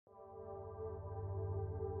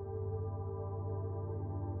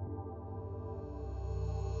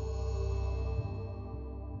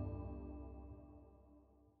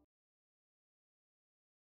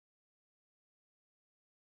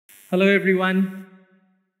Hello, everyone.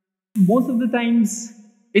 Most of the times,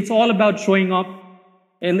 it's all about showing up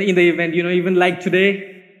in the event. Even like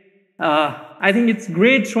today, I think it's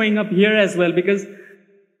great showing up here as well because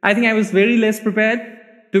I think I was very less prepared,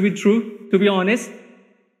 to be honest.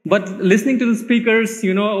 But listening to the speakers,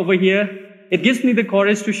 over here, it gives me the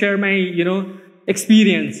courage to share my,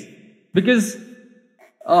 experience. Because,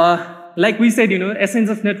 like we said, essence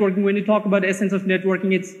of networking, when you talk about essence of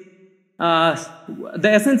networking, it's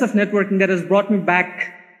the essence of networking that has brought me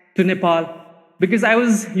back to Nepal. Because I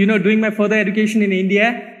was, doing my further education in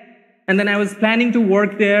India, and then I was planning to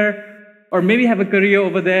work there, or maybe have a career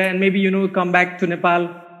over there, and maybe, come back to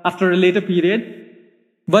Nepal after a later period.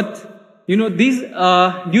 But, these,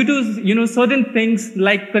 due to, certain things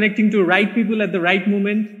like connecting to right people at the right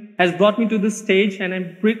moment has brought me to this stage, and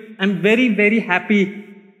I'm very, very happy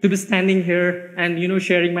to be standing here and,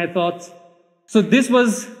 sharing my thoughts. So this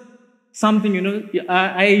was something,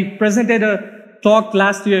 I presented a talk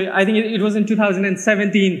last year. I think it was in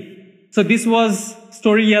 2017. So this was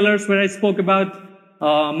Story Yellers, where I spoke about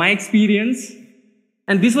my experience.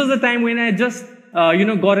 And this was the time when I just,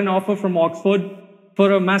 got an offer from Oxford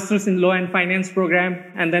for a master's in law and finance program.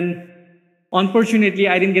 And then, unfortunately,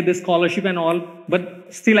 I didn't get the scholarship and all,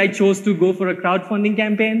 but still I chose to go for a crowdfunding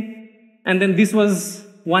campaign. And then this was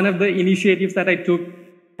one of the initiatives that I took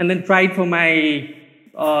and then tried for my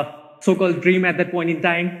so-called dream at that point in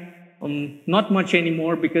time. Not much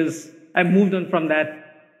anymore because I moved on from that.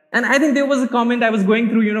 And I think there was a comment I was going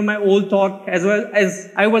through, my old talk as well as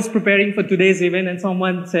I was preparing for today's event, and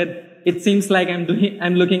someone said, it seems like I'm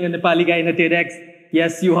looking at a Nepali guy in a TEDx.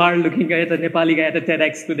 Yes, you are looking at a Nepali guy at a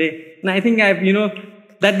TEDx today. And I think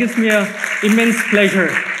that gives me an immense pleasure.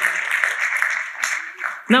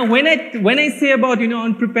 Now, when I say about,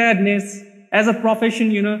 unpreparedness as a profession,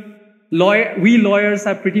 we lawyers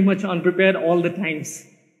are pretty much unprepared all the times.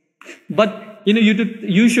 But,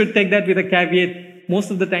 you should take that with a caveat.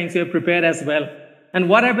 Most of the times you're prepared as well. And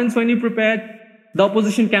what happens when you're prepared? The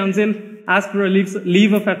opposition counsel asks for a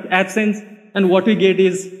leave of absence, and what we get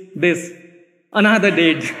is this, another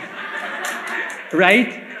date.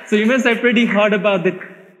 Right? So you must have pretty heard about it.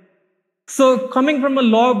 So coming from a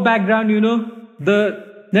law background,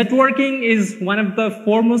 the networking is one of the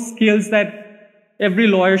foremost skills that every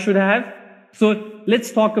lawyer should have. So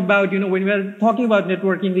let's talk about, when we're talking about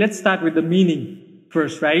networking, let's start with the meaning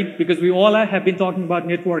first, right? Because we all have been talking about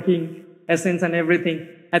networking, essence and everything.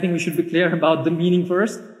 I think we should be clear about the meaning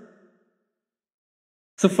first.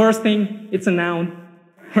 So first thing, it's a noun,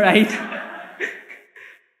 right?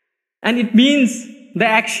 And it means the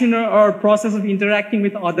action or process of interacting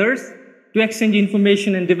with others to exchange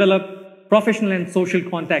information and develop professional and social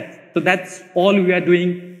contacts. So that's all we are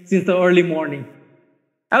doing since the early morning.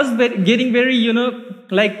 I was getting very,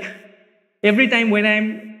 like every time when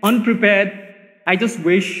I'm unprepared, I just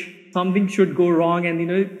wish something should go wrong and,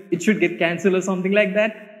 it should get cancelled or something like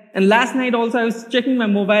that. And last night also I was checking my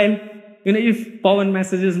mobile, if Pawan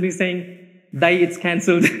messages me saying, Dai, it's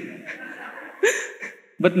cancelled.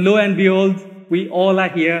 But lo and behold, we all are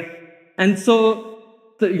here. And so,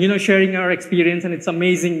 sharing our experience, and it's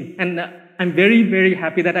amazing. And I'm very, very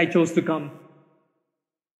happy that I chose to come.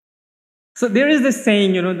 So there is this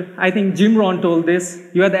saying, I think Jim Rohn told this,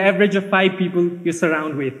 you are the average of 5 people you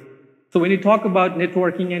surround with. So when you talk about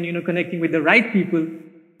networking and, connecting with the right people,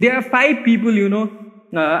 there are 5 people,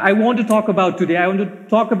 I want to talk about today. I want to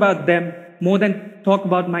talk about them more than talk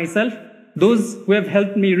about myself, those who have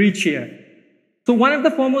helped me reach here. So one of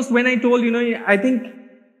the foremost, when I told, I think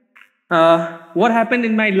what happened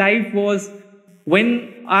in my life was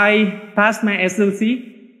when I passed my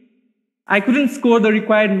SLC, I couldn't score the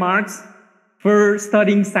required marks for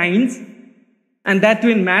studying science, and that too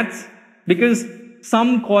in maths, because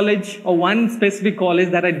some college or one specific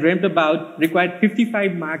college that I dreamt about required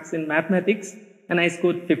 55 marks in mathematics, and I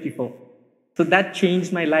scored 54. So that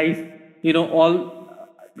changed my life, it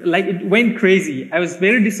went crazy. I was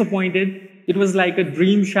very disappointed. It was like a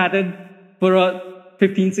dream shattered for a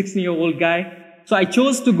 15, 16-year-old guy. So I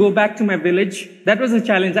chose to go back to my village. That was a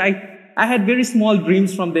challenge. I had very small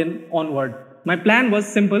dreams from then onward. My plan was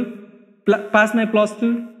simple. Pass my plus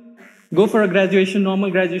 2, go for a graduation,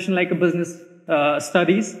 normal graduation like a business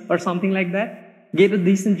studies or something like that, get a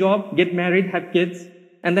decent job, get married, have kids,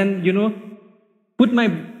 and then, put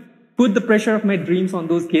the pressure of my dreams on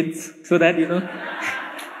those kids so that,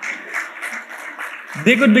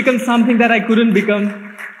 they could become something that I couldn't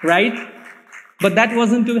become, right? But that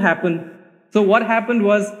wasn't to happen. So what happened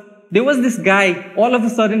was, there was this guy, all of a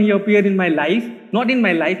sudden he appeared in my life, not in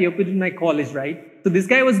my life, he appeared in my college, right? So this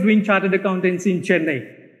guy was doing chartered accountancy in Chennai.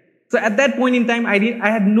 So at that point in time, I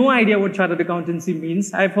had no idea what chartered accountancy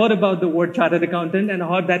means. I've heard about the word chartered accountant and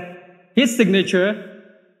heard that his signature,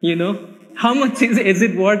 how much is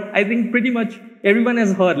it worth? I think pretty much everyone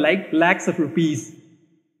has heard, like lakhs of rupees.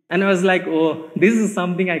 And I was like, oh, this is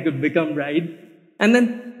something I could become, right? And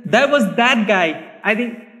then there was that guy. I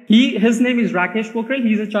think his name is Rakesh Pokhrel.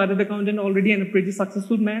 He's a chartered accountant already and a pretty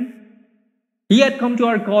successful man. He had come to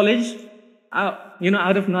our college,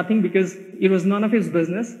 out of nothing because it was none of his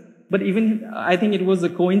business. But even, I think it was a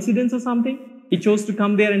coincidence or something. He chose to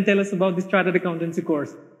come there and tell us about this chartered accountancy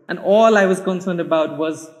course. And all I was concerned about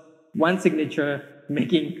was one signature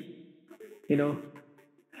making,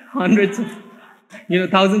 hundreds of,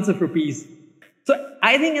 thousands of rupees. So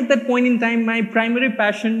I think at that point in time, my primary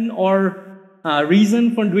passion or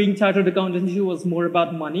reason for doing chartered accountancy was more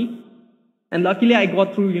about money. And luckily I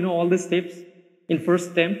got through, all the steps in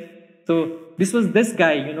first attempt. So this was this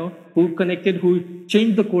guy, who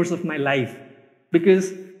changed the course of my life.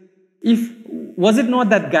 Because was it not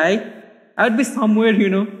that guy, I would be somewhere,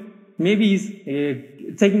 maybe he's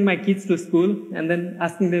taking my kids to school and then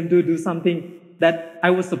asking them to do something that I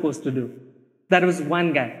was supposed to do. That was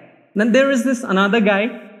one guy. Then there is this another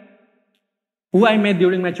guy who I met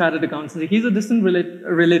during my chartered accountancy. He's a distant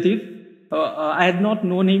relative. I had not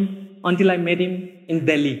known him until I met him in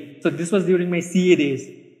Delhi. So this was during my CA days,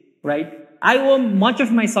 right? I owe much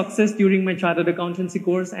of my success during my chartered accountancy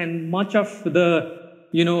course and much of the,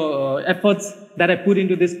 efforts that I put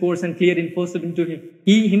into this course and cleared in first attempt to him.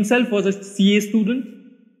 He himself was a CA student.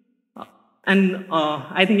 And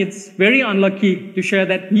I think it's very unlucky to share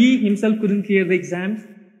that he himself couldn't clear the exams,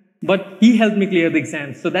 but he helped me clear the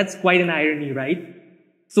exams. So that's quite an irony, right?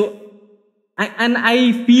 So, and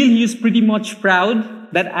I feel he's pretty much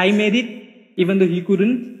proud that I made it, even though he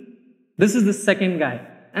couldn't. This is the second guy.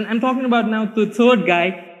 And I'm talking about now the third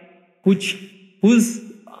guy, whose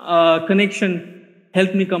connection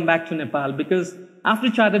helped me come back to Nepal. Because after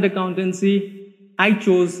chartered accountancy, I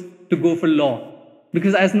chose to go for law.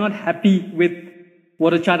 Because I was not happy with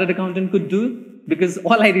what a chartered accountant could do. Because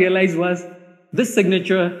all I realized was this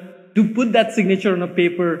signature, to put that signature on a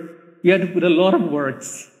paper, you had to put a lot of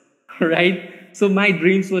words, right? So my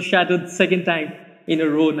dreams were shattered second time in a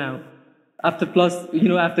row now. After class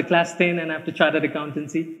 10 and after chartered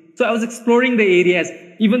accountancy. So I was exploring the areas,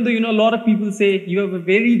 even though, a lot of people say you have a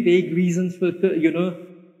very vague reasons for,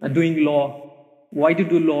 doing law. Why to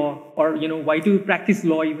do law or, why to practice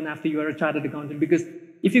law even after you are a chartered accountant? Because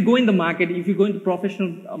if you go in the market, if you go into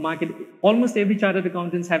professional market, almost every chartered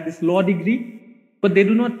accountants have this law degree, but they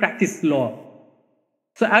do not practice law.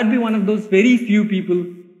 So I'd be one of those very few people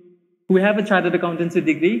who have a chartered accountancy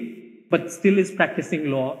degree, but still is practicing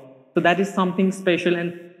law. So that is something special.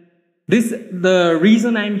 And the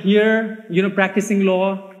reason I'm here, practicing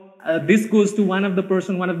law, this goes to one of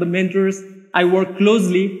the mentors I work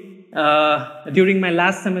closely during my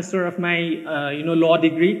last semester of my, law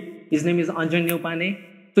degree. His name is Anjan.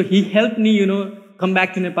 So he helped me, come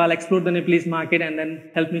back to Nepal, explore the Nepalese market, and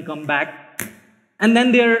then help me come back. And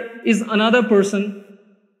then there is another person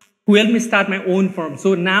who helped me start my own firm.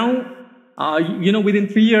 So now, within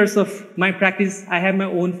 3 years of my practice, I have my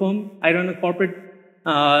own firm. I run a corporate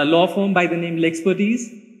law firm by the name Lexpertise.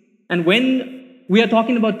 And when we are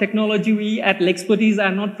talking about technology, we at Lexpertise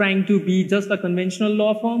are not trying to be just a conventional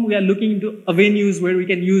law firm. We are looking into avenues where we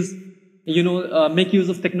can use, make use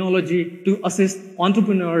of technology to assist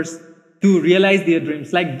entrepreneurs to realize their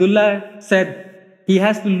dreams. Like Dullah said, he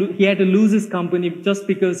had to lose his company just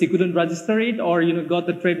because he couldn't register it or, got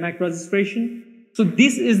the trademark registration. So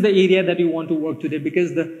this is the area that we want to work today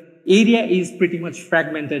because the area is pretty much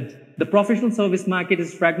fragmented. The professional service market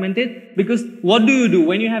is fragmented because what do you do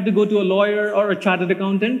when you have to go to a lawyer or a chartered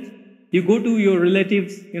accountant? You go to your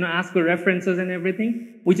relatives, ask for references and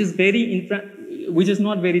everything, which is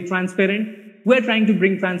not very transparent. We're trying to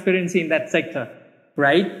bring transparency in that sector,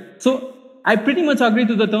 right? So I pretty much agree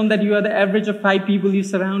to the term that you are the average of 5 people you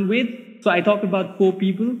surround with. So I talked about 4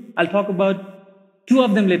 people. I'll talk about 2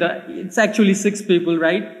 of them later. It's actually 6 people,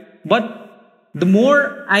 right? But the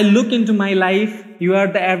more I look into my life, you are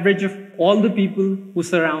the average of all the people who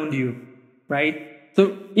surround you, right?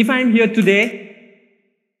 So if I'm here today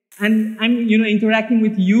and I'm, interacting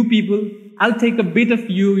with you people, I'll take a bit of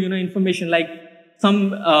you, information like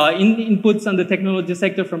some inputs on the technology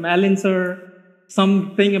sector from Alan sir,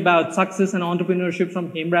 something about success and entrepreneurship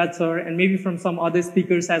from Hemraj sir, and maybe from some other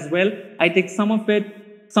speakers as well. I take some of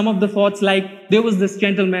it, some of the thoughts like there was this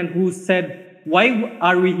gentleman who said, why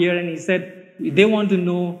are we here? And he said, they want to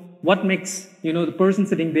know what makes, the person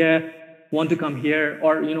sitting there want to come here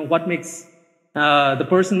or, what makes the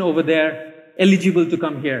person over there eligible to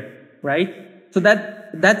come here, right? So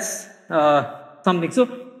that's something.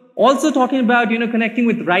 So also talking about, connecting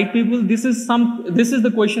with right people, this is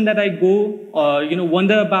the question that I go,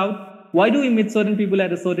 wonder about. Why do we meet certain people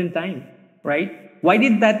at a certain time, right? Why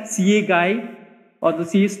did that CA guy or the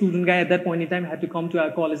CA student guy at that point in time had to come to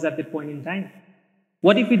our college at that point in time?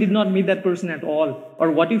 What if we did not meet that person at all?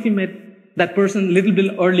 Or what if we met that person a little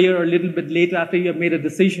bit earlier or a little bit later after you have made a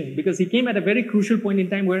decision? Because he came at a very crucial point in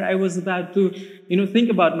time where I was about to, think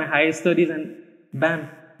about my higher studies, and bam,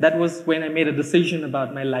 that was when I made a decision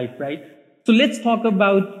about my life, right? So let's talk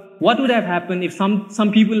about what would have happened if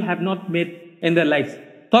some people have not met in their lives.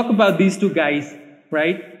 Talk about these two guys,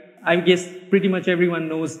 right? I guess pretty much everyone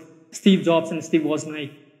knows Steve Jobs and Steve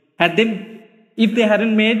Wozniak. If they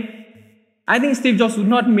hadn't met, I think Steve Jobs would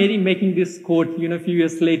not be making this quote, a few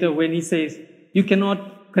years later when he says, you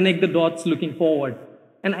cannot connect the dots looking forward.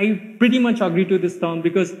 And I pretty much agree to this term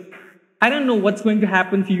because I don't know what's going to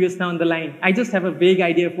happen a few years down the line. I just have a vague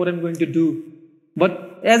idea of what I'm going to do.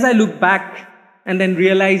 But as I look back and then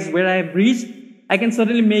realize where I have reached, I can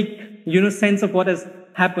certainly make, sense of what has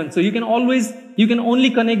happened. So you can only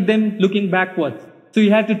connect them looking backwards. So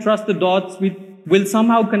you have to trust the dots will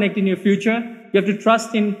somehow connect in your future. You have to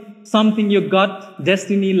trust in something, your gut,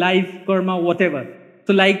 destiny, life, karma, whatever.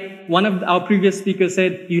 So like one of our previous speakers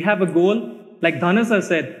said, you have a goal. Like Dhanasa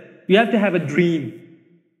said, you have to have a dream.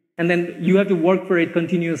 And then you have to work for it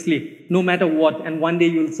continuously, no matter what. And one day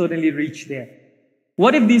you'll certainly reach there.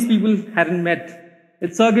 What if these people hadn't met?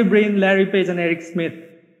 It's Sergey Brin, Larry Page, and Eric Smith.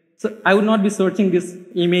 So I would not be searching this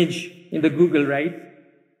image in the Google, right?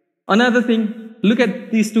 Another thing, look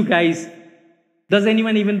at these two guys. Does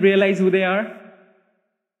anyone even realize who they are?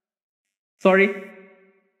 Sorry?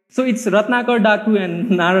 So it's Ratnakar Daku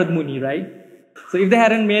and Narad Muni, right? So if they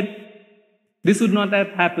hadn't met, this would not have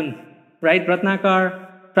happened, right? Ratnakar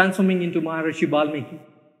transforming into Maharishi Valmiki.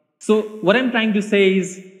 So what I'm trying to say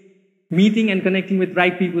is meeting and connecting with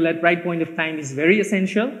right people at right point of time is very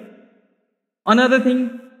essential. Another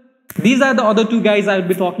thing, these are the other two guys I will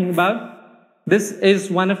be talking about. This is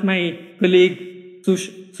one of my colleagues,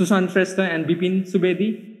 Sushant Shrestha and Bipin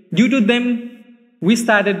Subedi. Due to them, we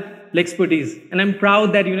started Expertise. And I'm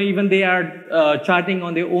proud that, even they are charting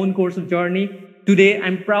on their own course of journey. Today,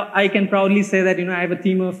 I can proudly say that, I have a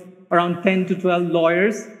team of around 10 to 12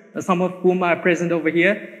 lawyers, some of whom are present over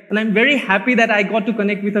here. And I'm very happy that I got to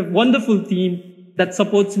connect with a wonderful team that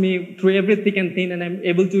supports me through every thick and thin. And I'm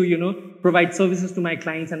able to, provide services to my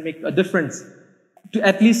clients and make a difference,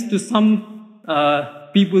 at least to some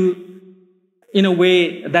people in a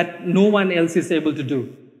way that no one else is able to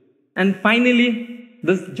do. And finally,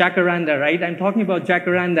 this Jacaranda, right? I'm talking about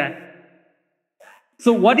Jacaranda.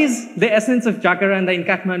 So what is the essence of Jacaranda in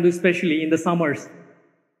Kathmandu, especially in the summers?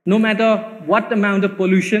 No matter what amount of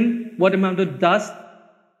pollution, what amount of dust,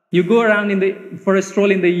 you go around for a stroll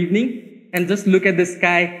in the evening and just look at the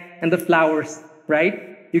sky and the flowers, right?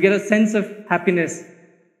 You get a sense of happiness.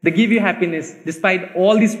 They give you happiness despite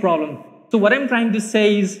all these problems. So what I'm trying to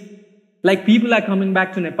say is, like, people are coming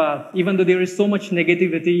back to Nepal, even though there is so much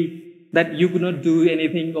negativity that you could not do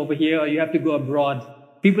anything over here or you have to go abroad.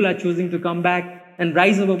 People are choosing to come back and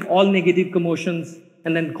rise above all negative commotions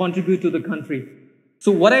and then contribute to the country.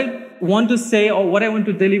 So what I want to say, or what I want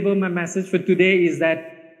to deliver my message for today, is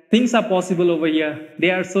that things are possible over here.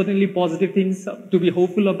 There are certainly positive things to be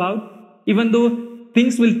hopeful about. Even though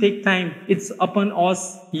things will take time, it's upon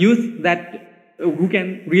us youth who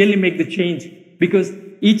can really make the change, because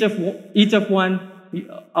each of one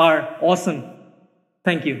are awesome.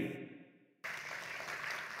 Thank you.